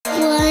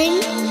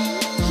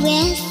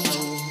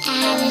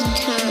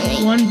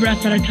One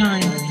breath at a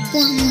time.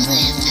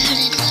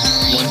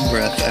 One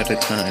breath at a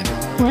time.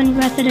 One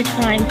breath at a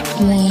time.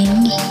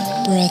 One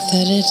breath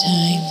at a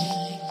time.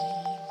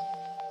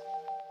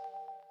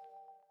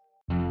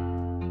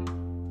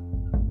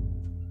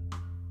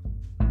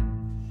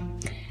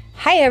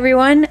 Hi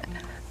everyone,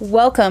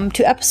 welcome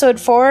to episode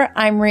 4.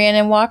 I'm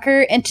Rhiannon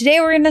Walker, and today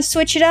we're going to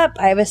switch it up.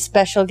 I have a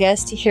special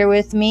guest here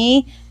with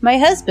me, my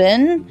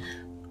husband,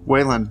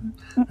 Waylon.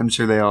 I'm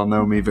sure they all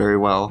know me very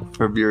well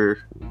from your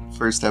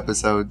first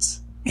episodes.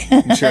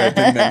 I'm sure I've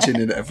been mentioned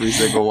in every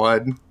single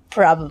one.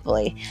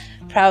 Probably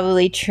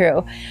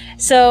true.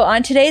 So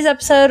on today's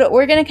episode,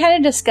 we're going to kind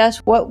of discuss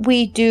what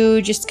we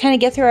do, just kind of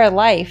get through our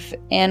life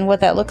and what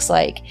that looks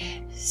like.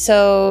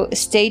 So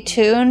stay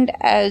tuned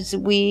as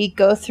we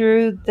go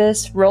through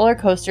this roller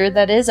coaster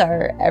that is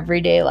our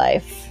everyday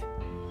life.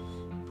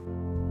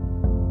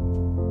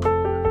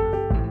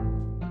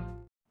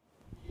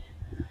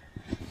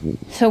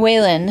 So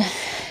Waylon,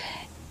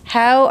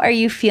 how are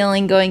you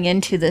feeling going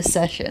into this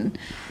session?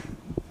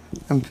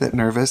 I'm a bit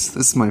nervous.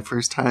 This is my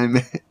first time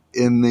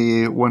in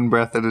the One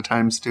Breath at a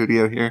Time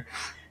studio here.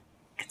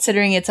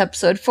 Considering it's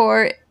episode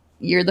 4,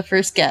 you're the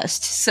first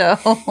guest, so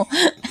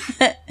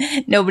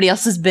nobody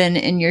else has been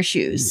in your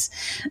shoes.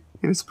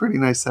 It's a pretty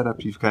nice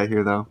setup you've got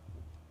here, though.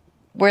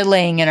 We're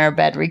laying in our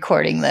bed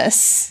recording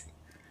this,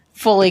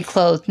 fully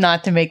clothed,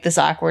 not to make this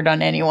awkward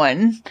on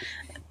anyone.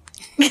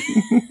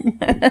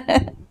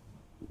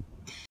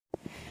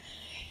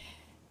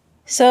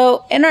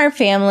 So, in our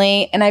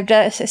family, and I've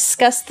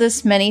discussed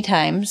this many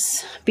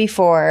times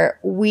before,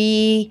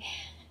 we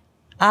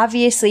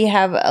obviously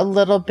have a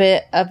little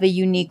bit of a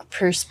unique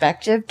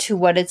perspective to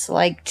what it's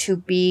like to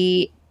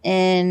be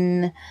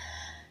in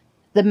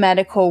the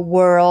medical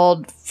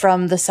world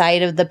from the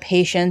side of the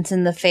patients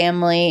and the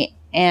family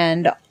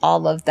and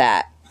all of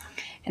that.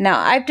 Now,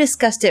 I've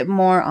discussed it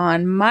more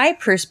on my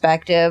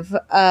perspective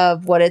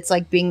of what it's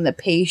like being the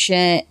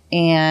patient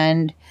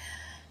and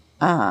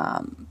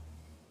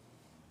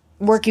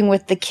working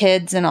with the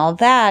kids and all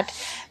that,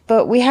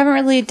 but we haven't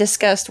really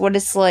discussed what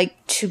it's like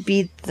to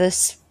be the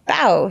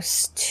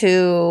spouse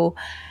to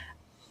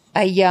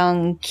a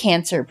young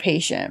cancer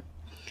patient.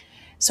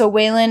 So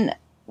Waylon,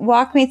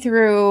 walk me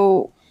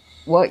through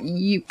what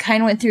you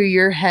kind of went through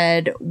your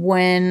head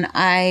when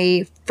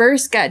I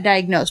first got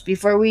diagnosed,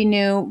 before we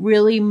knew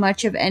really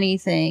much of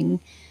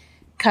anything.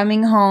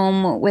 Coming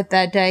home with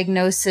that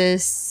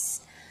diagnosis,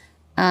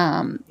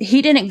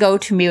 he didn't go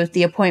to me with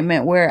the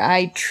appointment where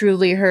I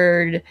truly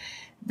heard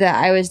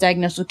that I was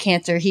diagnosed with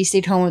cancer. He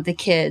stayed home with the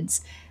kids.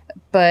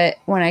 But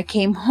when I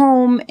came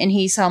home and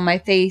he saw my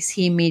face,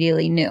 he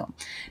immediately knew.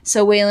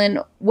 So,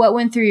 Waylon, what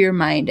went through your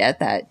mind at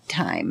that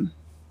time?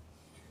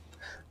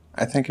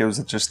 I think it was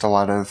just a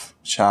lot of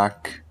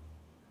shock,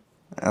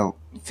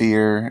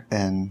 fear,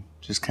 and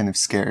just kind of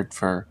scared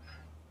for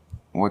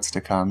what's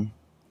to come.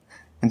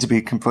 And to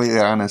be completely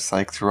honest,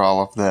 like through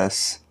all of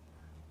this,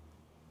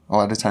 a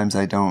lot of times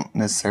I don't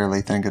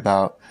necessarily think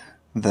about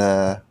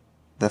the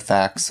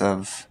facts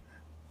of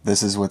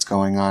this is what's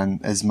going on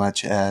as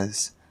much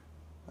as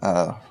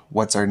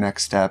what's our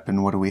next step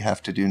and what do we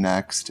have to do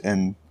next,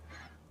 and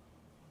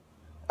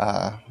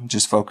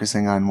just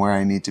focusing on where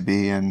I need to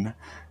be and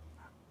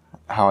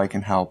how I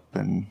can help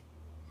and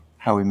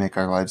how we make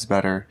our lives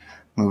better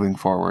moving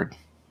forward.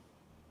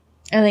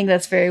 I think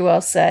that's very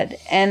well said.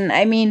 And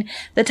I mean,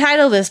 the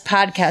title of this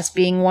podcast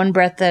being One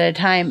Breath at a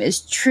Time is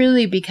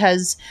truly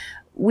because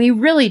we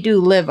really do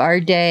live our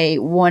day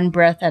one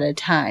breath at a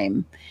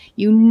time.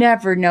 You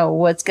never know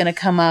what's going to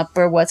come up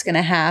or what's going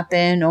to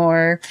happen,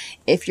 or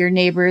if your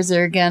neighbors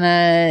are going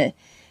to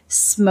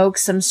smoke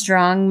some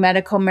strong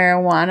medical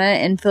marijuana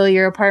and fill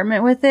your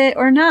apartment with it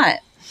or not.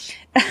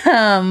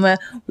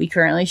 We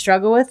currently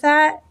struggle with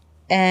that,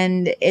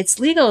 and it's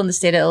legal in the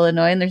state of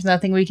Illinois, and there's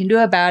nothing we can do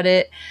about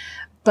it,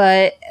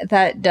 but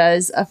that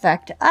does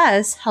affect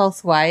us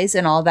health-wise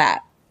and all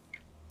that.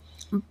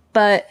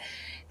 But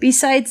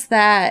besides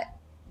that,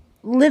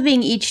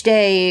 living each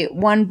day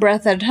one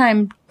breath at a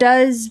time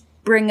does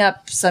bring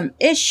up some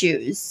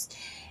issues.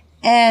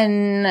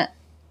 And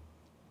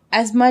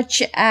as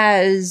much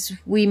as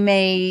we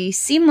may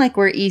seem like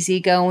we're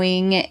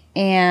easygoing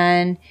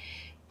and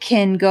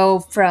can go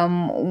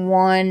from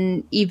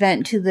one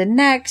event to the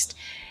next,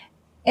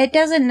 it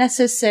doesn't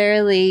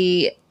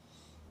necessarily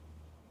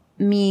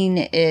mean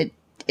it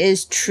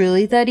is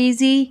truly that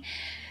easy.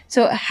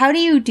 So how do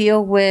you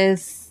deal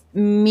with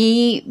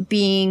me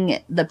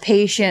being the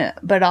patient,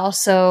 but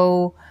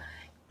also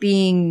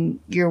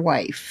being your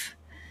wife?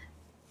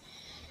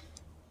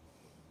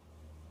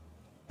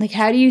 Like,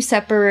 how do you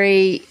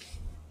separate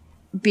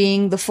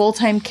being the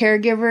full-time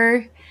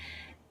caregiver,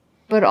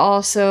 but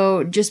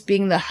also just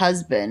being the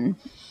husband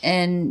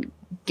and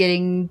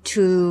getting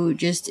to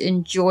just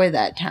enjoy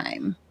that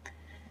time?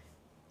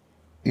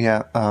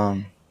 Yeah,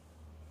 I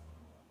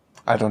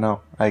don't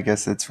know. I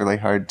guess it's really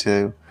hard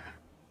to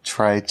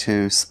try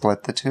to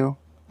split the two.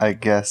 I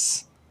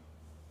guess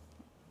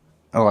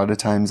a lot of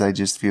times I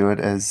just view it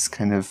as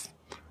kind of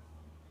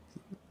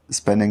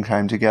spending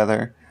time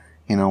together.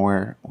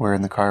 we're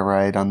in the car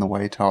ride on the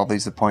way to all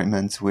these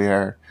appointments. We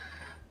are,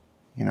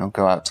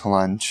 go out to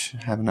lunch,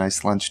 have a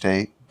nice lunch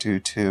date due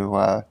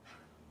to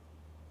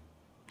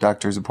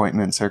doctor's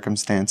appointment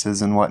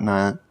circumstances and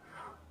whatnot.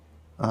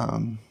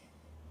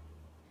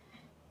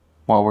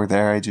 While we're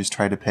there, I just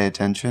try to pay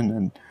attention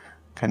and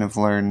kind of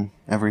learn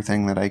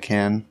everything that I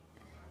can.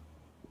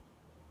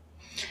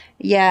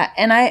 Yeah,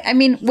 and I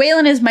mean,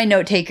 Waylon is my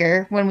note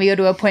taker when we go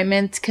to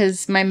appointments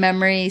because my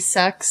memory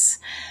sucks.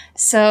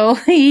 So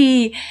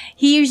he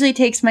usually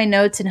takes my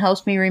notes and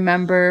helps me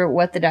remember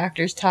what the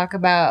doctors talk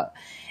about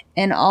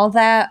and all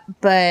that.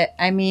 But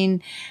I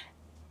mean,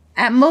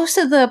 at most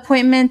of the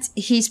appointments,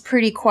 he's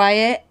pretty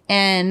quiet,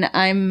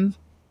 and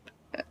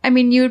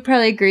you would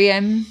probably agree,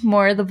 I'm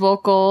more the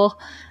vocal.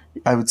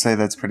 I would say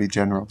that's pretty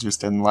general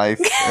just in life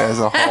as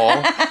a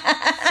whole.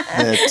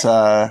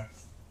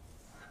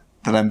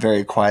 That I'm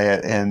very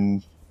quiet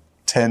and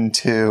tend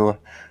to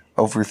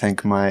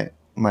overthink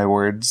my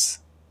words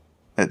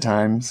at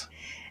times.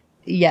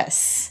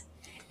 Yes.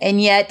 And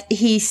yet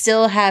he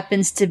still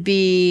happens to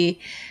be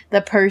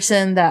the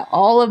person that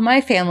all of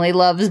my family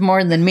loves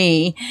more than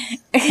me.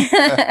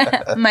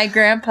 My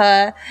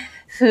grandpa,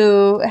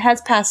 who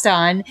has passed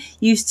on,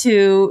 used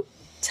to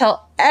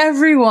tell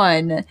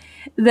everyone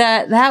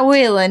that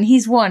Waylon,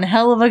 he's one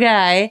hell of a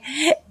guy.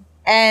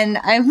 And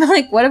I'm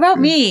like, what about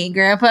me,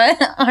 Grandpa?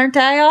 Aren't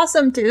I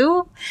awesome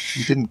too?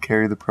 You didn't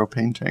carry the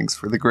propane tanks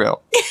for the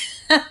grill.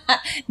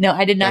 No,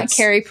 I did not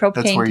carry propane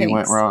tanks. That's where you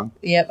went wrong.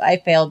 Yep, I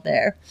failed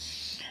there.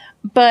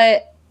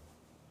 But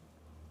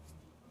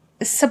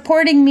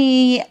supporting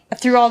me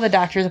through all the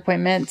doctor's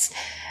appointments,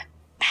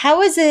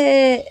 how is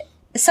it?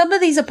 Some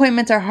of these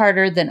appointments are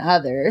harder than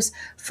others.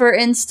 For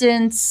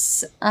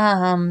instance,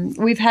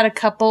 we've had a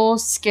couple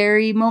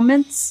scary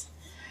moments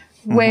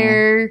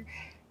where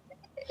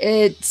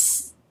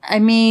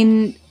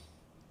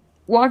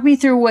walk me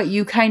through what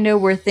you kind of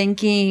were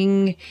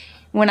thinking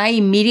when I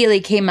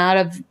immediately came out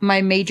of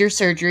my major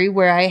surgery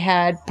where I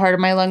had part of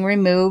my lung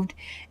removed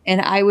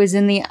and I was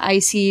in the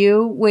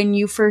ICU when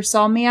you first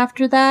saw me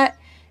after that.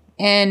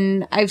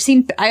 And I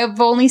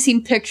have only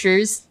seen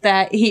pictures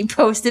that he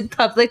posted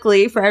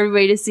publicly for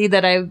everybody to see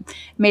that I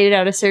made it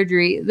out of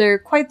surgery. They're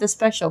quite the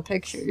special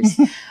pictures.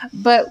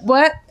 But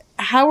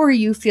how are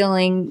you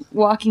feeling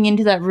walking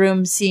into that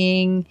room,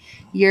 seeing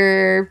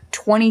your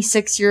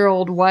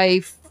 26-year-old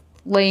wife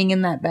laying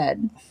in that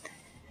bed?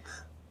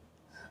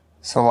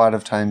 So a lot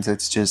of times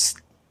it's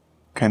just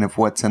kind of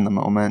what's in the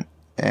moment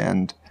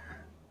and,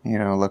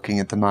 looking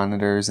at the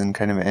monitors and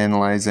kind of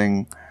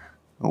analyzing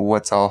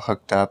what's all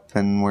hooked up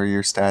and where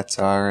your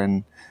stats are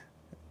and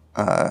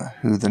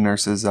who the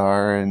nurses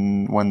are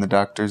and when the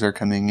doctors are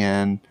coming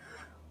in,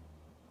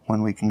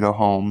 when we can go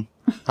home,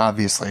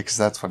 obviously, because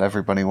that's what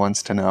everybody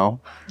wants to know.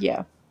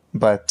 Yeah.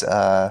 But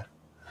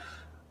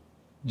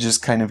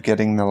just kind of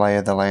getting the lay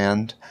of the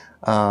land.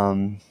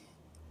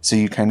 So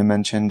you kind of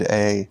mentioned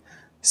a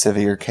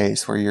severe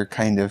case where you're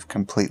kind of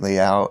completely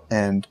out,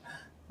 and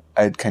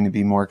I'd kind of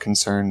be more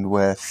concerned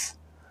with,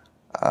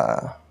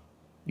 are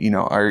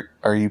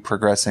you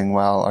progressing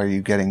well? Are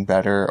you getting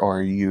better? Or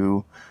are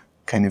you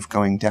kind of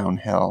going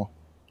downhill?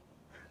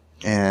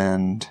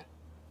 And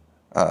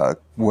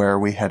where are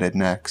we headed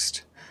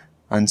next?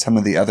 On some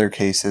of the other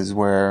cases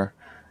where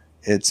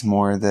it's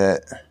more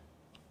that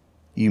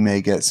you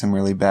may get some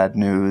really bad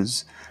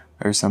news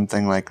or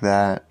something like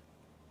that,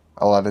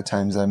 a lot of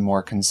times I'm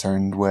more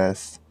concerned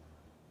with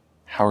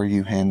how are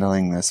you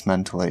handling this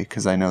mentally?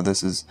 Because I know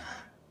this is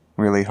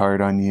really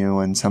hard on you,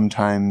 and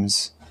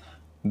sometimes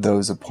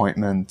those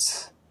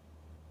appointments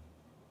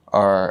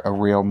are a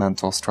real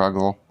mental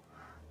struggle.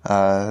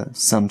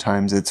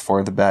 Sometimes it's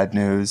for the bad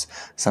news.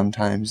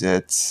 Sometimes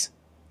it's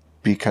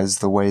because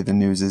the way the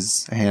news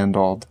is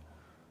handled.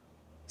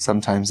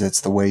 Sometimes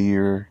it's the way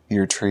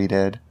you're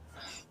treated.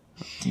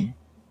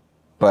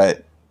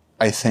 But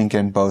I think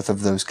in both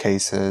of those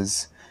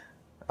cases,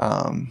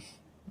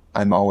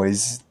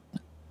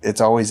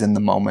 it's always in the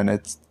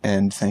moment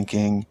and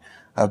thinking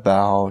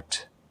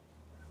about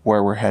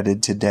where we're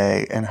headed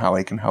today and how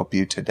I can help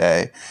you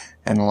today.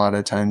 And a lot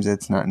of times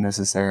it's not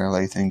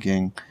necessarily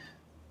thinking,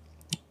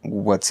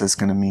 what's this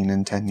going to mean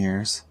in 10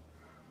 years?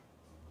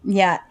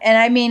 Yeah.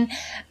 And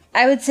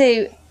I would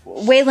say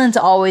Waylon's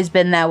always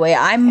been that way.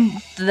 I'm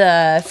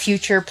the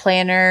future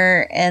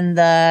planner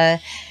and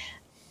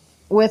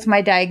with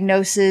my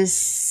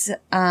diagnosis,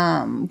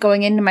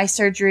 going into my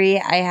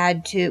surgery,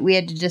 we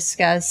had to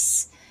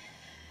discuss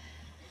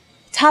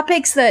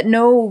topics that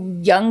no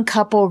young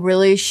couple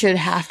really should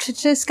have to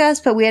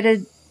discuss, but we had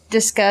to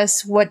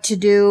discuss what to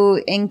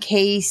do in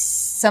case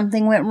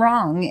something went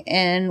wrong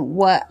and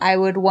what I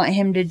would want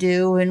him to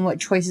do and what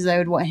choices I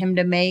would want him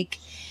to make.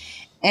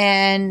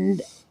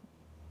 And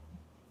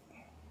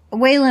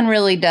Waylon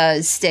really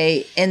does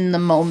stay in the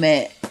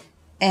moment.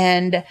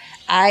 And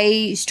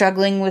I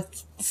struggling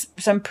with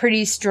some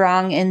pretty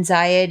strong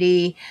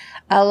anxiety.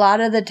 A lot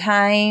of the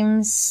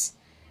times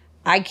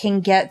I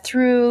can get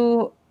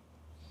through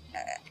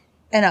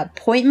an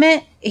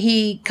appointment.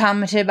 He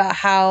commented about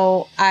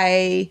how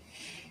I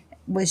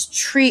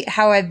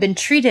how I've been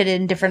treated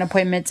in different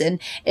appointments. And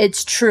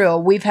it's true.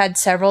 We've had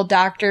several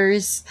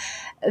doctors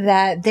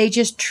that they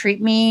just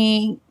treat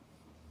me,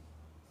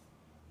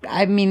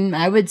 I mean,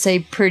 I would say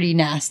pretty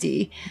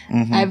nasty.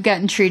 Mm-hmm. I've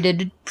gotten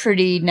treated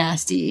pretty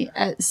nasty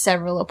at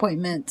several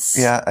appointments.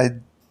 Yeah,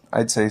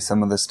 I'd say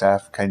some of the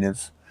staff kind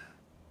of,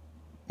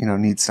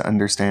 needs to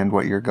understand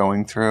what you're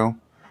going through.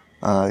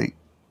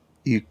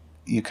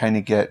 You kind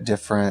of get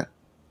different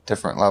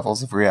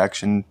levels of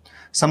reaction,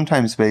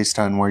 sometimes based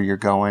on where you're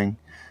going.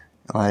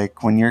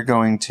 Like when you're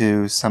going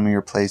to some of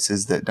your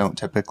places that don't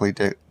typically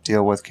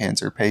deal with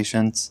cancer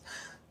patients,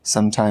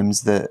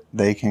 sometimes that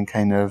they can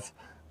kind of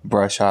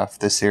brush off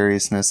the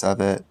seriousness of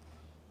it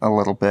a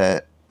little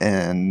bit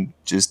and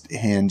just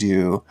hand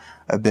you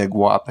a big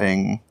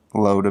whopping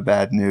load of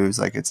bad news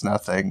like it's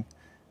nothing.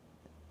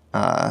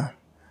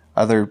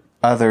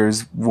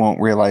 Others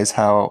won't realize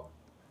how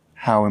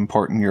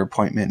important your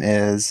appointment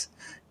is,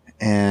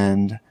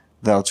 and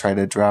they'll try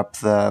to drop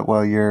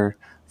you're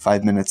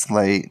 5 minutes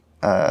late,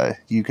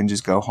 you can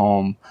just go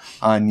home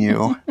on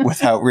you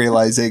without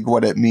realizing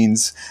what it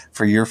means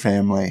for your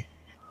family,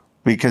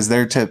 because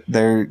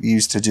they're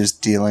used to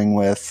just dealing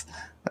with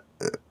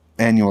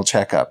annual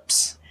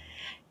checkups.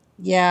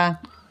 Yeah,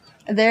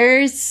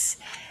 there's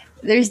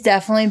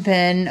definitely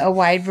been a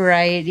wide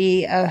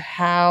variety of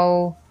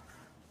how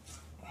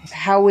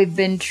we've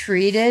been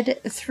treated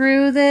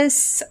through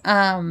this.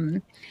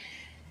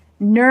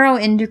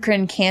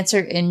 Neuroendocrine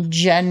cancer in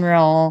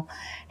general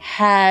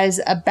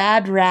has a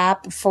bad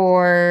rap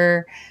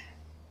for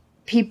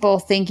people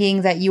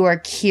thinking that you are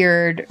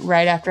cured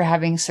right after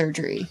having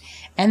surgery.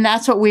 And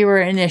that's what we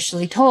were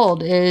initially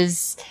told,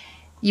 is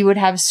you would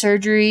have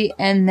surgery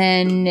and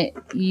then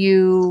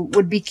you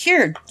would be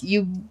cured.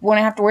 You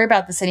wouldn't have to worry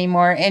about this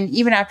anymore. And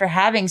even after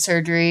having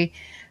surgery,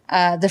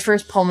 the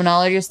first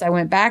pulmonologist I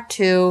went back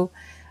to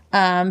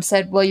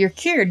said, well, you're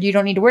cured. You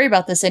don't need to worry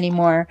about this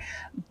anymore.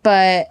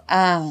 But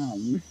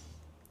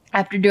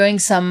after doing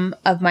some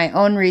of my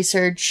own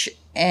research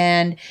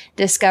and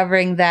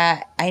discovering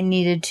that I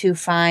needed to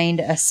find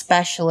a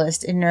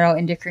specialist in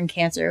neuroendocrine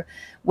cancer,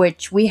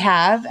 which we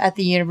have at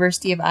the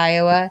University of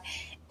Iowa,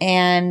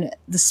 and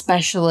the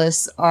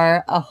specialists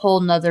are a whole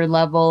nother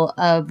level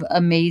of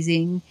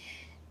amazing,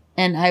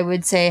 and I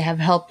would say have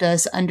helped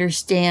us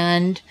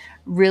understand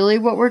really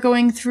what we're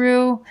going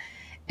through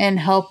and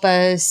they help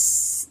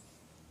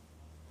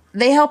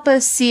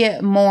us see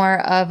it more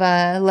of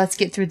a let's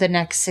get through the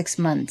next 6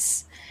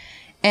 months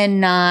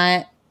and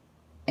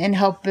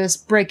help us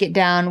break it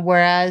down.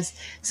 Whereas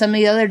some of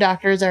the other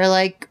doctors are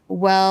like,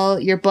 well,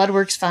 your blood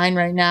work's fine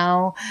right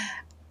now.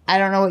 I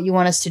don't know what you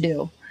want us to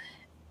do.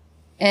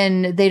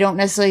 And they don't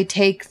necessarily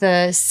take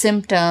the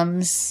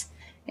symptoms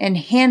and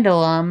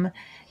handle them.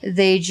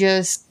 They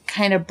just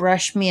kind of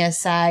brush me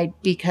aside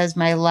because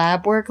my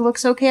lab work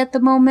looks okay at the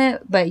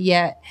moment, but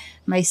yet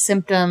my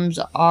symptoms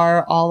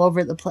are all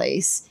over the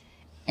place.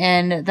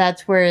 And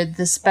that's where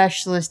the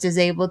specialist is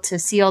able to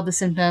see all the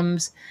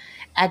symptoms,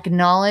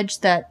 acknowledge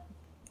that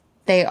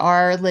they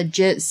are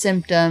legit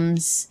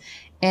symptoms,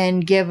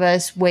 and give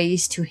us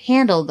ways to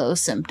handle those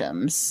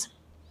symptoms.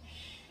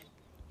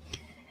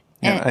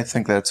 Yeah, I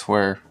think that's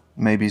where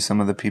maybe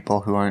some of the people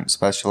who aren't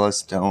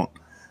specialists don't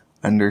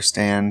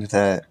understand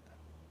that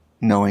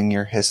knowing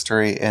your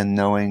history and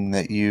knowing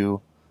that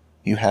you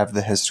have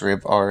the history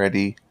of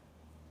already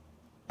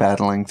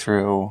battling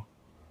through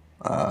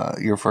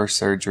your first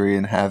surgery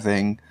and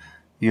having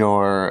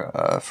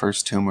your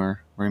first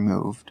tumor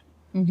removed.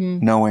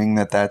 Mm-hmm. Knowing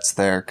that that's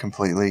there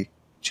completely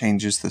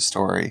changes the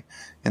story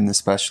in the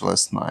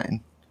specialist's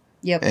mind.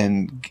 Yep.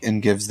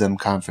 And gives them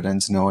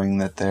confidence knowing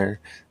that they're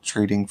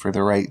treating for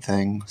the right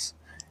things.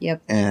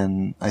 Yep.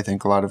 And I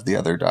think a lot of the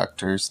other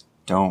doctors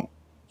don't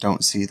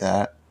see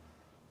that.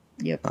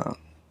 Yep.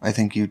 I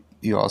think you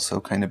also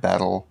kind of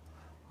battle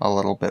a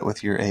little bit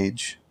with your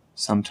age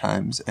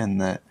sometimes, and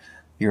that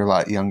you're a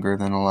lot younger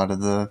than a lot of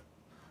the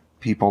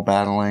people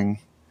battling.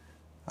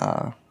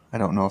 I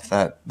don't know if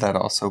that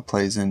also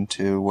plays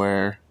into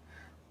where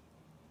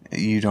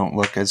you don't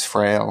look as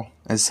frail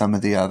as some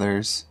of the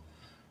others.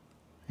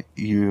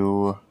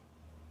 You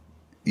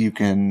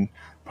can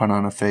put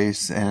on a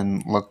face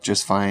and look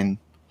just fine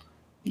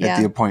at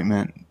the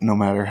appointment, no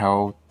matter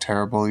how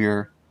terrible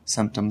your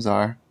symptoms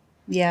are.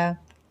 Yeah.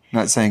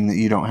 Not saying that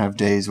you don't have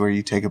days where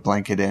you take a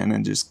blanket in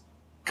and just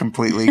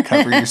completely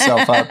cover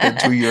yourself up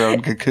into your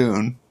own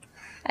cocoon.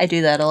 I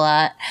do that a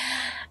lot.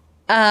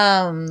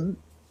 And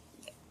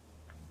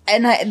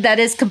that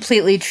is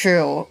completely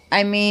true.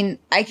 I mean,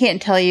 I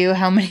can't tell you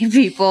how many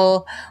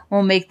people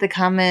will make the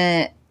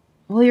comment,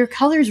 well, your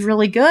color's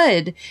really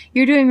good.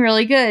 You're doing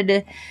really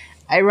good.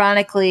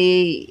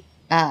 Ironically,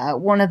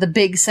 one of the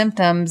big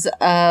symptoms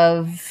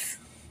of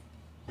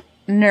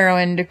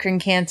neuroendocrine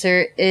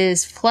cancer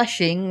is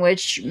flushing,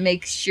 which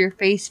makes your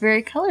face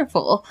very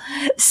colorful.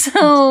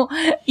 So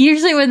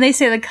usually when they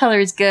say the color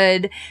is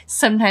good,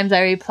 sometimes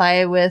I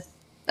reply with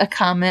a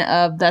comment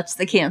of that's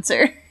the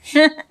cancer.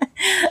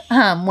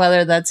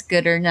 Whether that's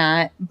good or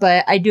not.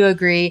 But I do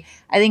agree.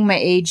 I think my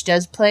age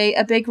does play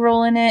a big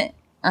role in it.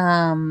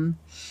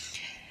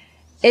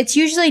 It's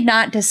usually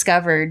not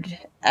discovered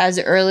as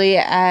early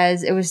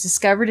as it was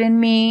discovered in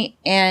me,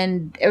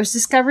 and it was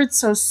discovered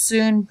so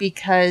soon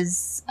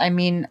because, I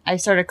mean, I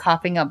started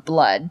coughing up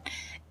blood,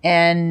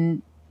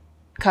 and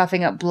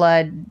coughing up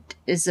blood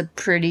is a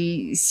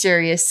pretty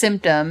serious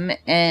symptom,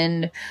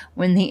 and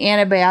when the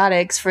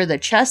antibiotics for the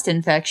chest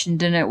infection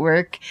didn't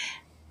work,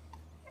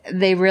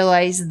 they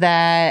realized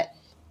that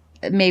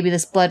maybe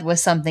this blood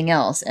was something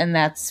else, and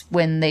that's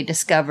when they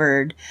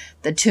discovered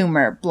the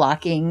tumor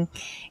blocking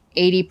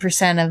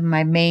 80% of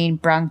my main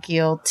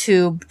bronchial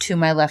tube to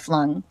my left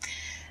lung.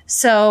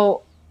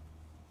 So,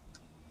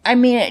 I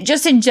mean,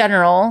 just in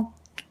general,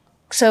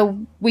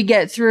 so we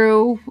get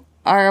through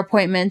our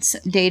appointments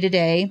day to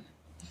day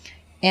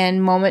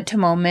and moment to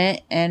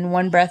moment and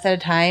one breath at a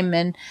time.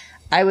 And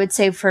I would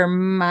say for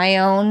my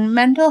own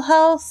mental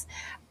health,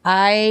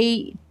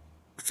 I,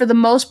 for the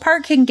most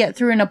part, can get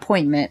through an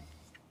appointment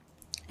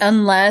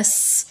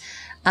unless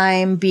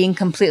I'm being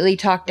completely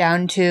talked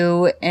down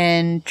to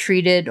and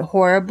treated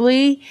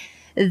horribly.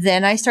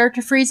 Then I start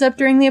to freeze up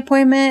during the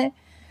appointment.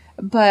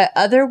 But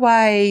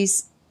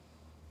otherwise,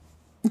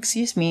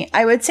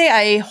 I would say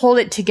I hold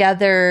it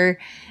together.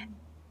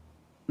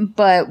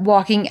 But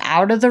walking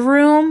out of the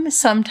room,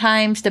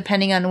 sometimes,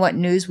 depending on what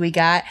news we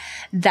got,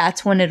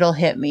 that's when it'll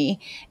hit me.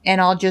 And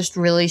I'll just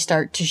really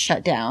start to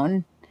shut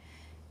down.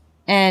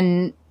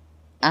 And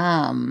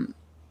some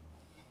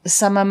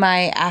of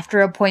my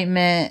after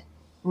appointment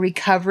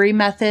recovery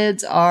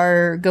methods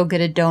are go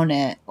get a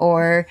donut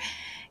or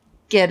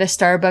get a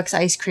Starbucks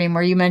ice cream,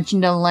 or you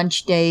mentioned a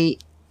lunch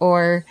date,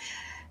 or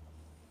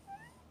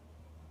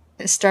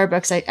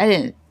Starbucks. I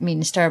didn't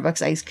mean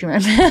Starbucks ice cream. I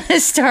meant a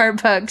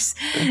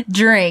Starbucks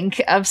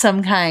drink of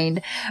some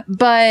kind.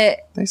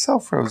 But They sell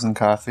frozen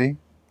coffee.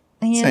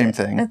 yeah, Same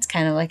thing. That's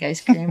kind of like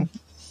ice cream.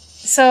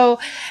 So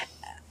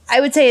I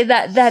would say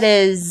that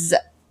is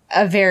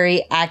a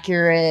very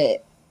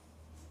accurate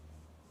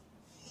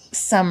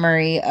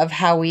summary of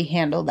how we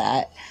handle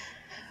that.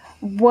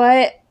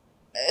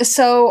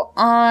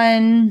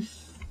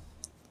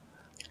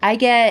 I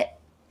get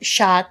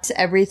shots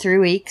every 3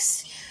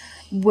 weeks,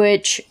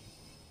 which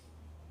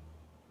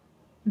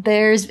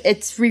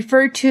it's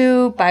referred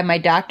to by my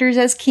doctors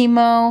as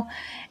chemo,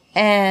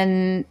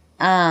 and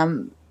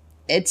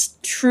it's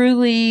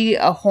truly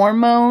a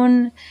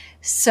hormone.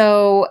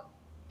 So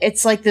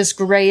it's like this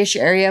grayish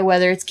area,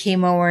 whether it's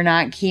chemo or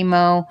not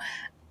chemo.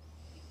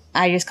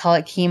 I just call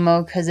it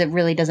chemo because it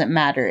really doesn't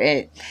matter.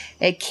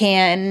 It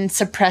can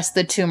suppress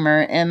the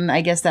tumor, and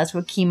I guess that's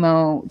what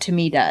chemo to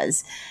me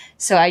does.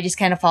 So I just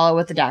kind of follow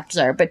what the doctors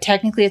are. But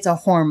technically it's a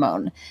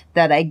hormone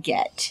that I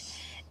get.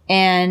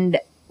 And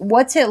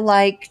what's it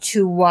like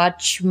to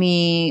watch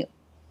me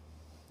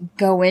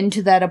go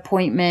into that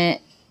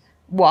appointment,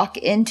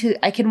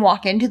 I can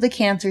walk into the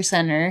cancer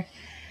center,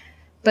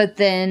 but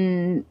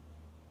then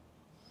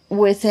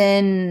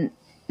within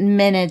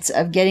minutes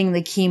of getting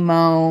the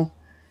chemo,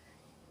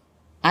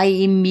 I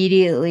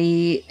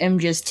immediately am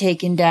just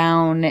taken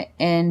down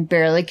and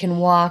barely can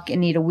walk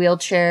and need a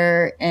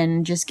wheelchair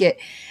and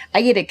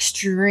I get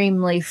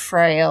extremely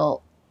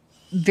frail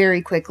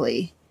very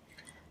quickly.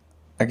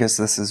 I guess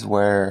this is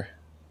where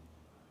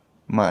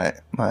my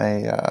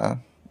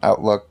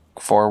outlook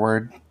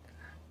forward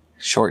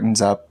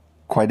shortens up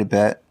quite a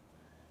bit,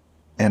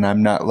 and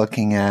I'm not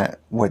looking at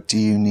what do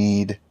you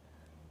need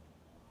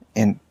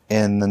in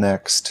the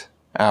next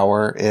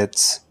hour.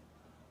 It's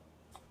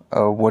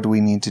what do we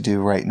need to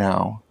do right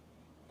now?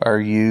 Are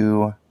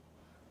you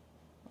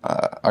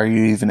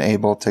even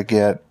able to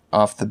get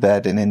off the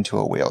bed and into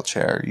a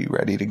wheelchair? Are you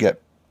ready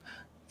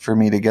for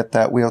me to get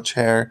that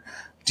wheelchair?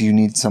 Do you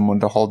need someone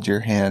to hold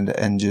your hand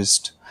and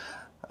just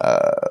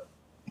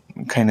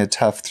kind of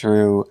tough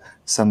through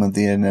some of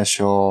the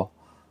initial,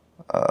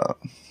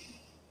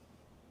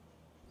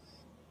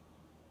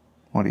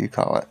 what do you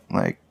call it?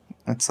 Like,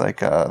 it's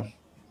like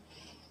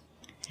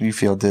you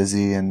feel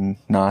dizzy and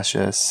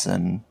nauseous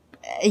and...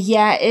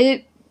 Yeah,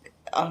 it's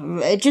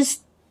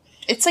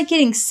like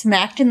getting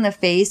smacked in the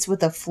face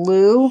with a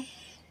flu.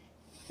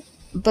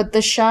 But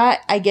the shot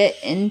I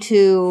get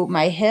into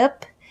my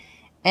hip,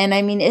 and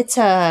I mean,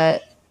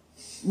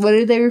 what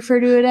do they refer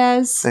to it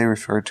as? They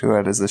refer to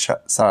it as a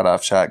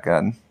sawed-off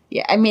shotgun.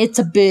 Yeah, I mean, it's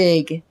a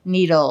big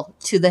needle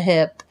to the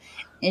hip,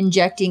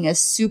 injecting a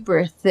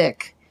super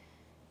thick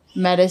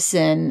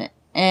medicine,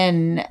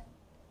 and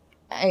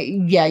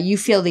you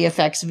feel the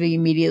effects of it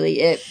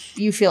immediately.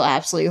 You feel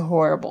absolutely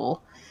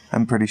horrible.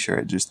 I'm pretty sure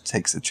it just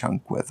takes a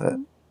chunk with it.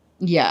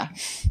 Yeah.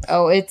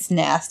 Oh, it's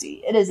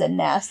nasty. It is a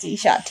nasty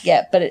shot to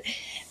get, but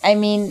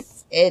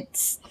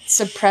it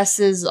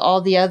suppresses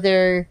all the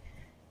other.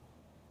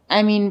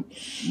 I mean,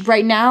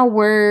 right now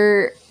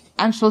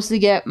I'm supposed to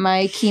get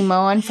my chemo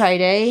on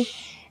Friday,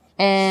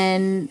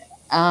 and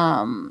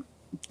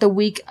the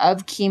week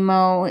of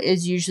chemo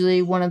is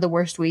usually one of the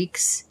worst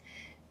weeks.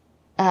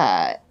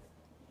 I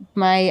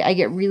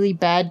get really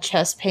bad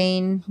chest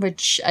pain,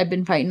 which I've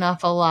been fighting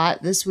off a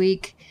lot this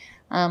week.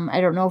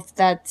 I don't know if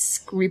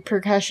that's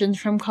repercussions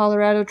from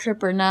Colorado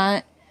trip or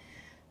not.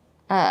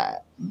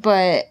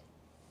 But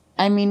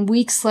I mean,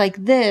 weeks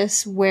like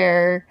this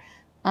where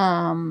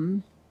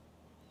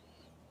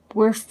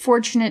we're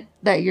fortunate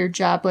that your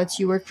job lets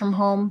you work from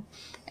home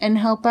and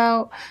help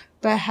out,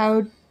 but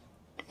how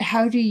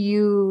do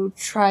you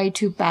try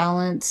to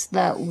balance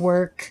that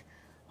work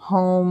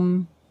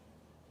home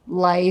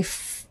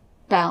life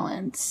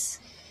balance?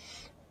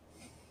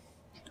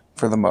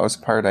 For the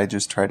most part, I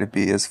just try to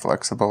be as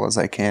flexible as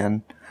I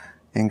can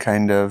and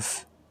kind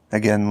of,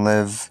 again,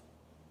 live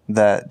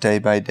that day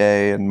by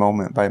day and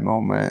moment by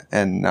moment,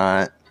 and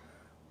I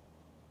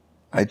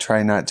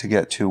try not to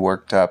get too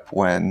worked up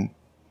when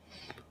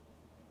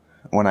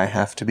I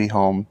have to be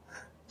home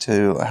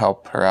to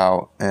help her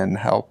out and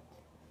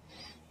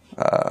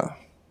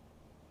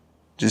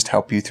just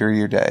help you through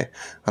your day.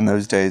 On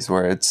those days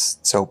where it's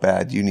so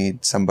bad you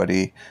need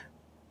somebody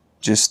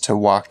just to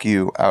walk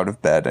you out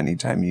of bed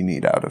anytime you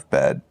need out of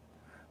bed,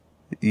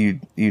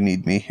 you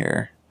need me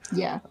here.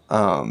 Yeah.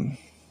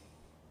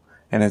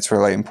 And it's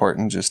really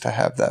important just to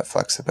have that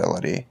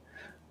flexibility.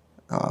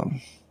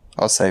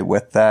 I'll say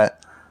with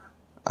that,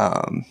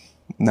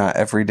 not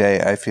every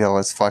day I feel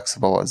as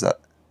flexible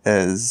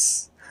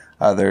as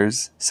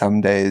others.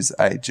 Some days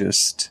I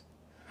just,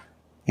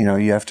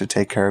 you have to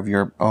take care of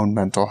your own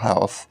mental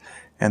health.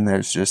 And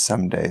there's just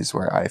some days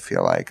where I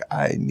feel like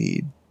I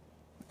need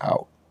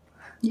out.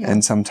 Yeah.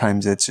 And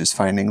sometimes it's just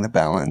finding the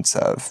balance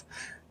of,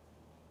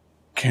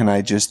 can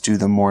I just do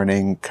the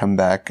morning, come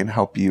back and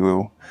help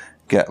you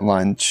get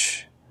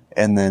lunch,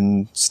 and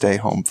then stay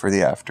home for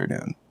the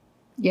afternoon?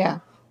 Yeah.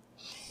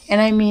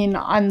 And I mean,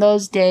 on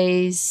those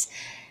days,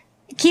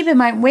 keep in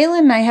mind, Waylon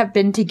and I have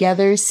been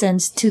together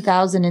since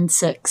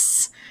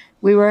 2006.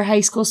 We were high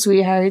school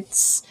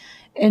sweethearts.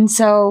 And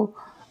so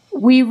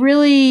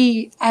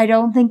I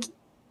don't think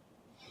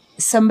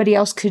somebody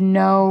else could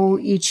know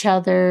each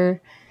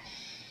other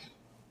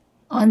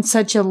on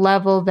such a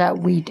level that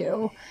we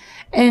do.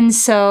 And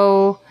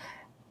so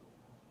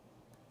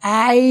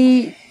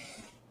I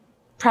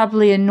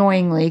probably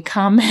annoyingly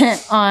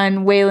comment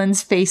on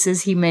Waylon's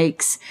faces he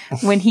makes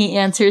when he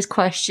answers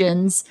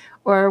questions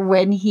or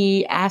when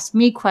he asks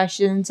me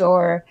questions,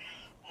 or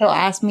he'll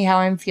ask me how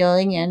I'm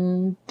feeling.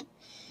 And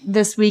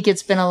this week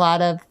it's been a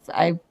lot of,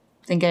 I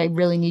think I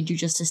really need you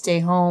just to stay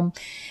home.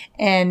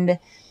 And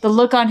the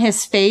look on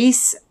his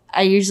face,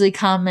 I usually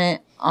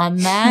comment on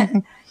that.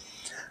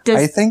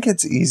 I think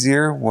it's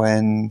easier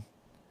when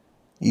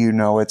you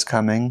know it's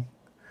coming,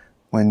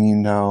 when you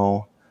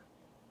know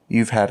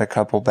you've had a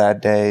couple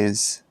bad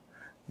days.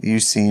 You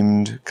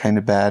seemed kind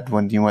of bad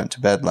when you went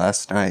to bed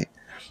last night.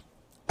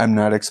 I'm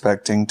not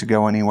expecting to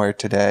go anywhere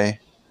today.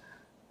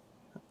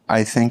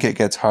 I think it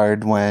gets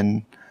hard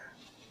when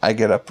I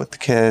get up with the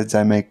kids,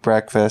 I make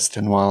breakfast,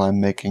 and while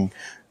I'm making,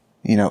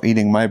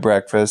 eating my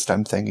breakfast,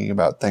 I'm thinking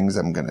about things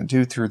I'm going to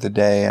do through the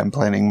day. I'm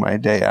planning my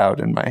day out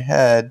in my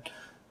head.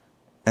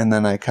 And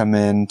then I come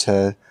in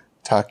to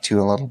talk to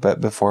you a little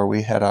bit before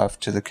we head off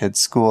to the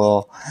kids'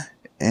 school,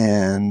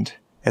 and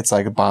it's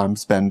like a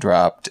bomb's been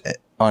dropped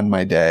on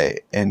my day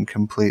and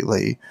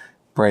completely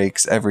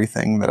breaks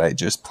everything that I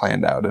just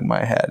planned out in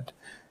my head.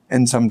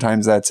 And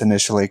sometimes that's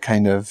initially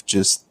kind of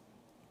just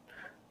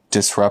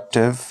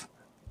disruptive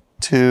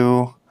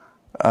to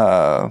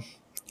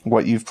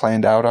what you've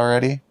planned out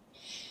already.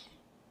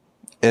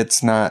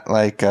 It's not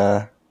like,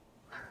 it's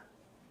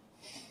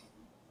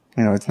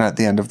not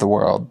the end of the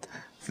world.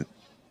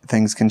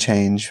 Things can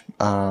change.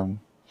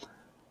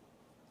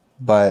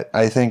 But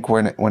I think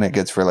when it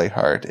gets really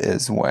hard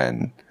is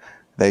when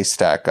they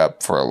stack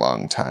up for a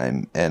long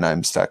time and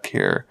I'm stuck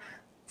here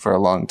for a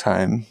long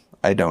time.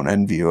 I don't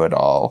envy you at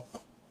all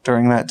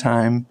during that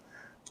time.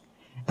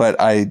 But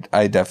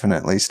I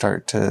definitely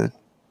start to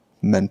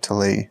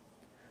mentally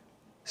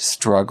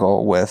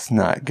struggle with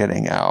not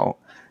getting out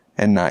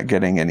and not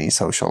getting any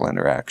social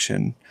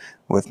interaction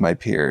with my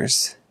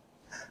peers.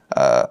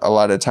 A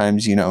lot of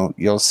times,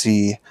 you'll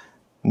see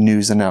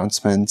news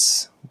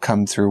announcements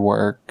come through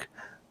work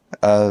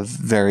of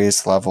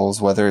various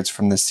levels, whether it's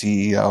from the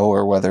CEO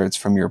or whether it's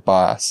from your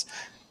boss,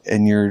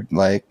 and you're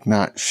like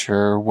not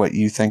sure what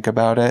you think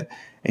about it,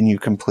 and you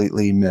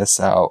completely miss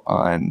out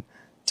on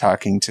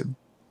talking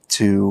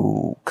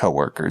to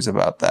coworkers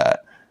about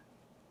that.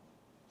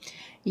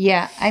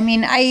 Yeah, I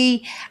mean,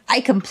 I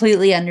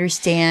completely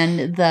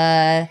understand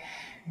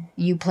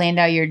you planned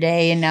out your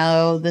day and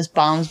now this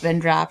bomb's been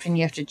dropped and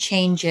you have to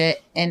change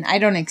it. And I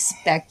don't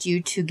expect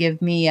you to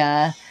give me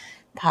a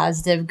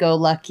positive, go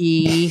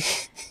lucky,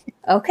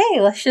 okay,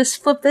 let's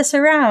just flip this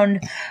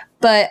around.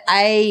 But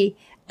I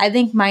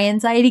think my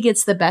anxiety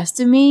gets the best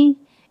of me.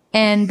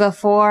 And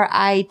before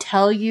I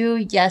tell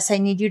you, yes, I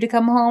need you to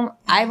come home,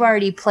 I've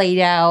already played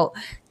out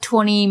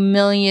 20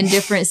 million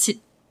different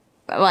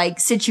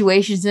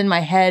situations in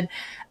my head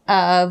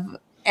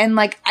and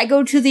I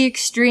go to the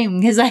extreme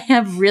because I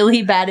have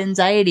really bad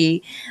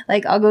anxiety.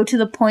 I'll go to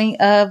the point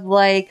of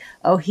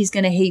oh, he's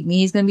going to hate me.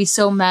 He's going to be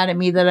so mad at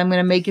me that I'm going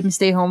to make him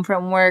stay home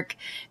from work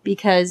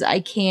because I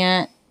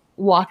can't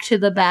walk to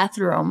the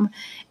bathroom.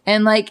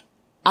 And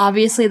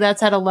obviously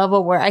that's at a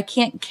level where I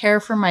can't care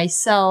for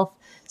myself.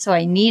 So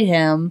I need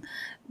him.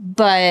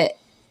 But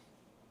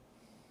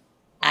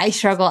I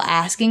struggle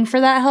asking for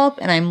that help,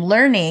 and I'm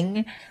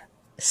learning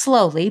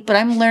slowly, but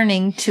I'm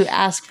learning to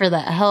ask for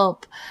that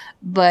help.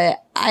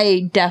 But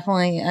I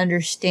definitely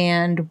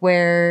understand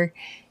where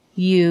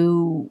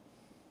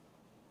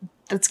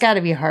that's got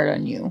to be hard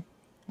on you.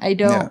 I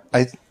don't.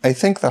 Yeah, I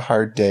think the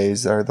hard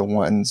days are the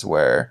ones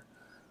where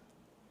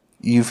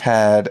you've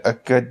had a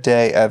good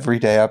day every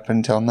day up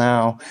until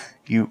now.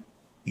 You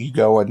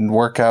go and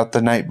work out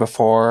the night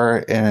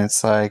before, and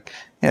it's like,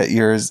 yeah,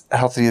 you're as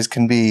healthy as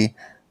can be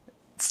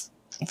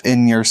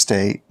in your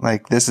state.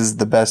 Like, this is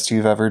the best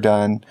you've ever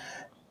done.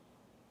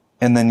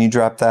 And then you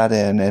drop that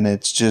in, and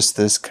it's just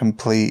this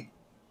complete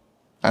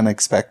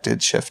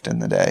unexpected shift in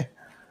the day.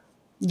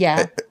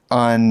 Yeah.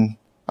 On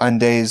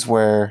days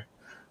where,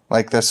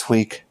 like this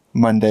week,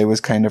 Monday was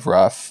kind of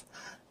rough,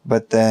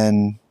 but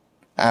then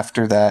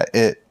after that,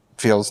 it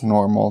feels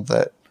normal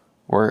that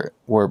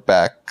we're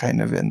back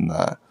kind of in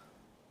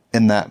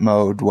that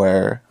mode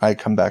where I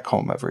come back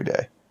home every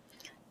day.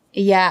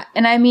 Yeah.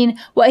 And I mean,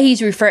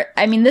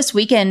 this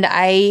weekend,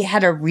 I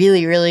had a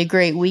really, really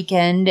great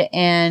weekend,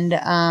 and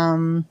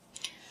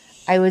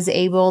I was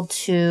able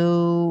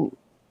to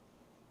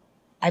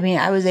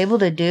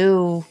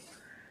do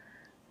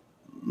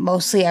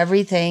mostly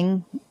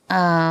everything.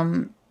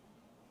 I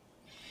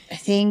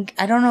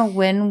don't know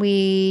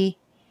when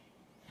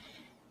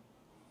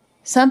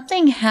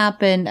something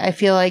happened, I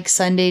feel like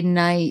Sunday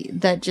night,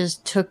 that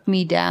just took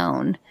me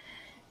down.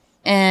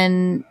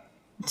 And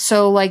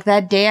so, like,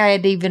 that day I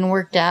had even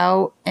worked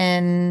out,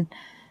 and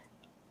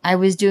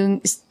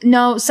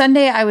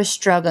Sunday I was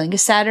struggling.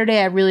 Saturday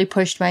I really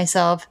pushed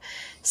myself.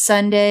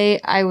 Sunday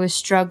I was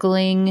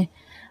struggling.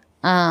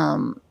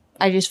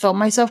 I just felt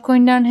myself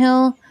going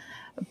downhill.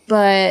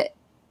 But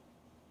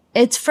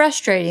it's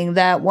frustrating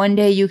that one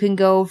day you can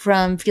go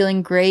from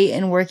feeling great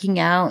and working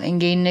out and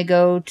getting to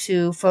go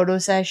to photo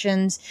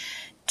sessions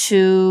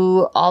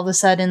to all of a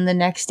sudden the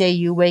next day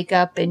you wake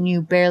up and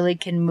you barely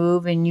can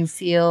move and you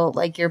feel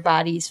like your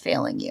body's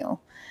failing you.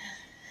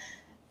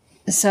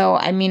 So,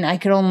 I mean,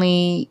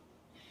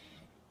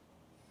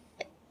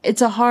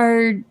 it's a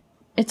hard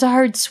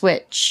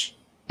switch.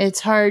 It's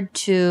hard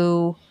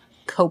to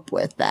cope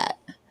with that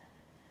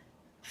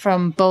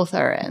from both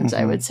our ends,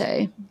 I would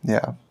say.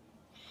 Yeah.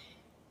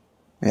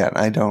 Yeah, and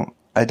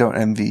I don't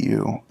envy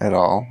you at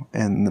all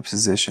in the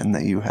position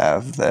that you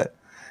have, and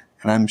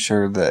I'm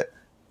sure that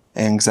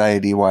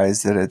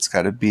anxiety-wise that it's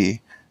got to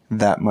be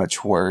that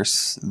much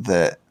worse,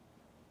 that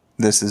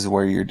this is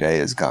where your day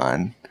is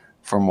gone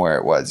from where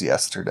it was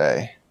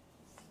yesterday.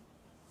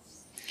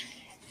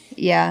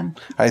 Yeah.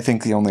 I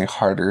think the only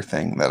harder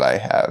thing that I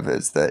have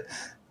is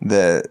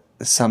that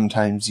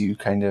sometimes you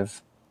kind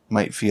of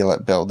might feel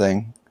it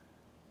building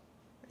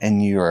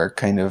and you are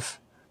kind of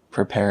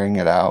preparing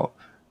it out.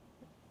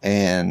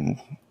 And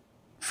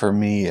for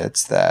me,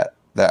 it's that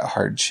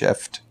hard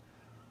shift.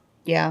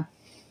 Yeah.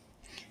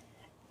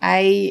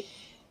 I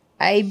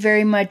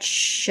very much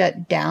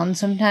shut down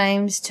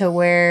sometimes to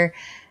where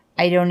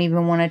I don't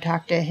even want to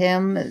talk to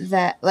him.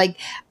 That, like,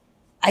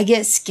 I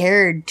get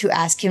scared to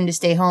ask him to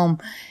stay home.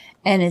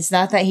 And it's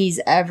not that he's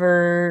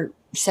ever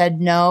said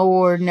no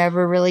or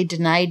never really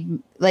denied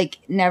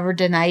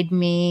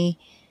me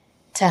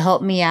to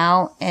help me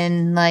out.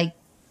 And, like,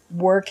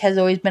 work has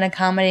always been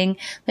accommodating.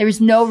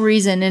 There's no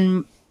reason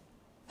in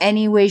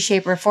any way,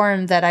 shape, or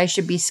form that I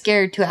should be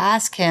scared to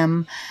ask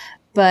him.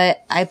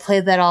 But I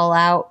played that all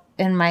out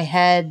in my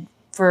head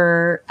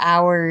for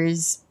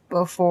hours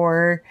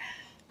before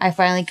I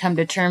finally come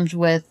to terms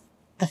with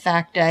the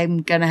fact that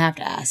I'm going to have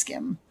to ask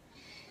him.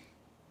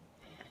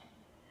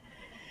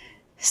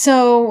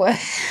 So,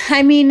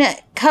 I mean,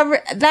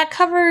 that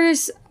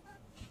covers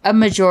a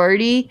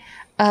majority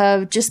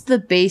of just the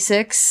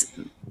basics.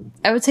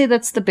 I would say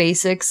that's the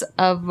basics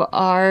of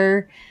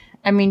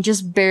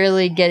just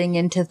barely getting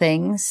into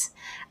things.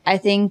 I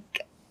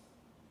think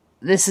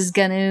this is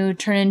going to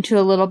turn into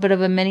a little bit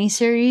of a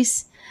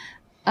mini-series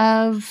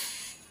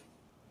of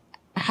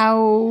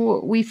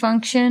how we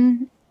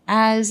function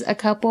as a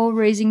couple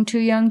raising two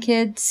young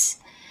kids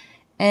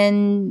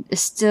and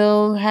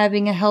still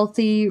having a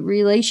healthy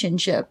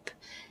relationship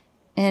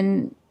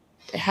and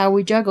how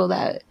we juggle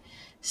that.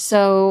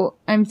 So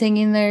I'm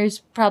thinking there's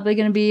probably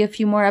going to be a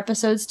few more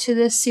episodes to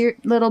this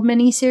little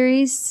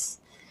mini-series.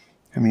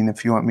 I mean,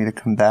 if you want me to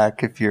come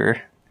back,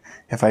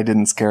 if I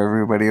didn't scare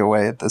everybody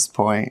away at this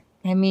point.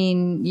 I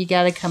mean, you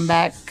got to come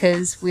back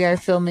because we are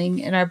filming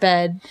in our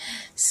bed.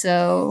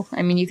 So,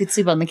 I mean, you could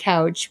sleep on the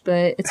couch,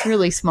 but it's a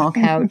really small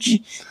couch.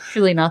 It's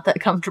really not that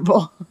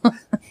comfortable.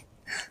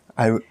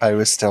 I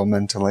was still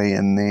mentally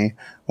in the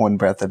One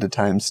Breath at a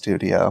Time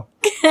studio.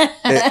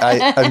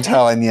 I'm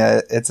telling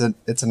you, it's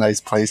a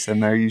nice place in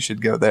there. You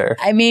should go there.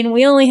 I mean,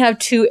 we only have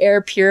 2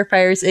 air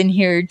purifiers in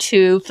here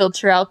to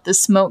filter out the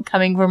smoke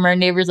coming from our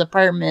neighbor's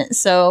apartment.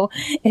 So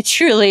it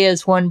truly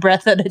is one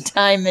breath at a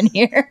time in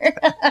here.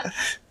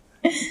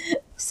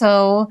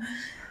 So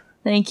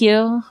thank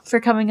you for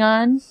coming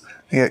on.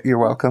 Yeah, you're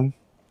welcome.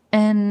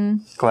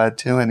 And glad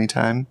to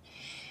anytime.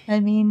 I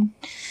mean,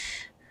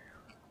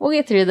 we'll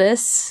get through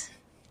this.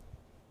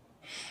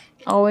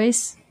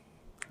 Always.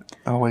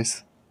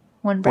 Always.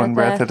 One breath, One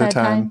breath at a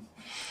time.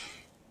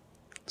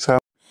 So,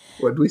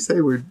 what did we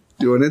say? We're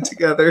doing it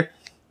together?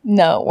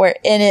 No, we're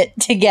in it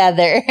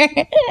together.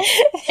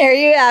 There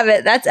you have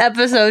it. That's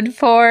episode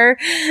 4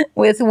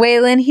 with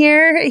Waylon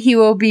here. He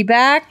will be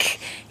back.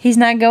 He's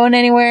not going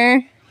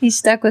anywhere. He's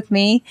stuck with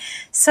me.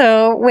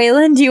 So,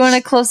 Waylon, do you want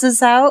to close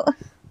this out?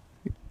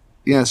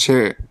 Yeah,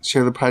 share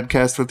the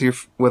podcast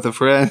with a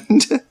friend.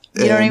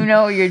 You don't even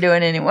know what you're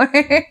doing anymore.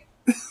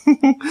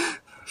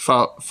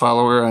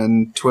 Follow her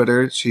on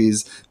Twitter.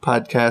 She's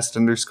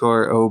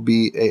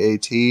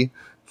podcast_OBAAT.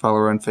 Follow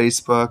her on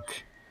Facebook.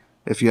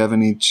 If you have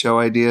any show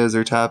ideas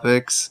or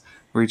topics,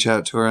 reach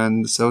out to her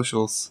on the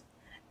socials.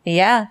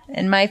 Yeah,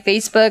 and my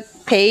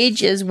Facebook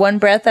page is One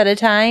Breath at a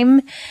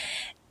Time.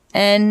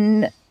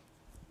 And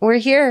we're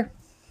here.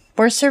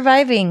 We're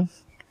surviving.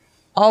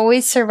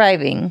 Always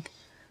surviving.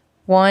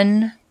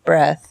 One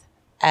breath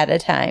at a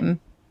time.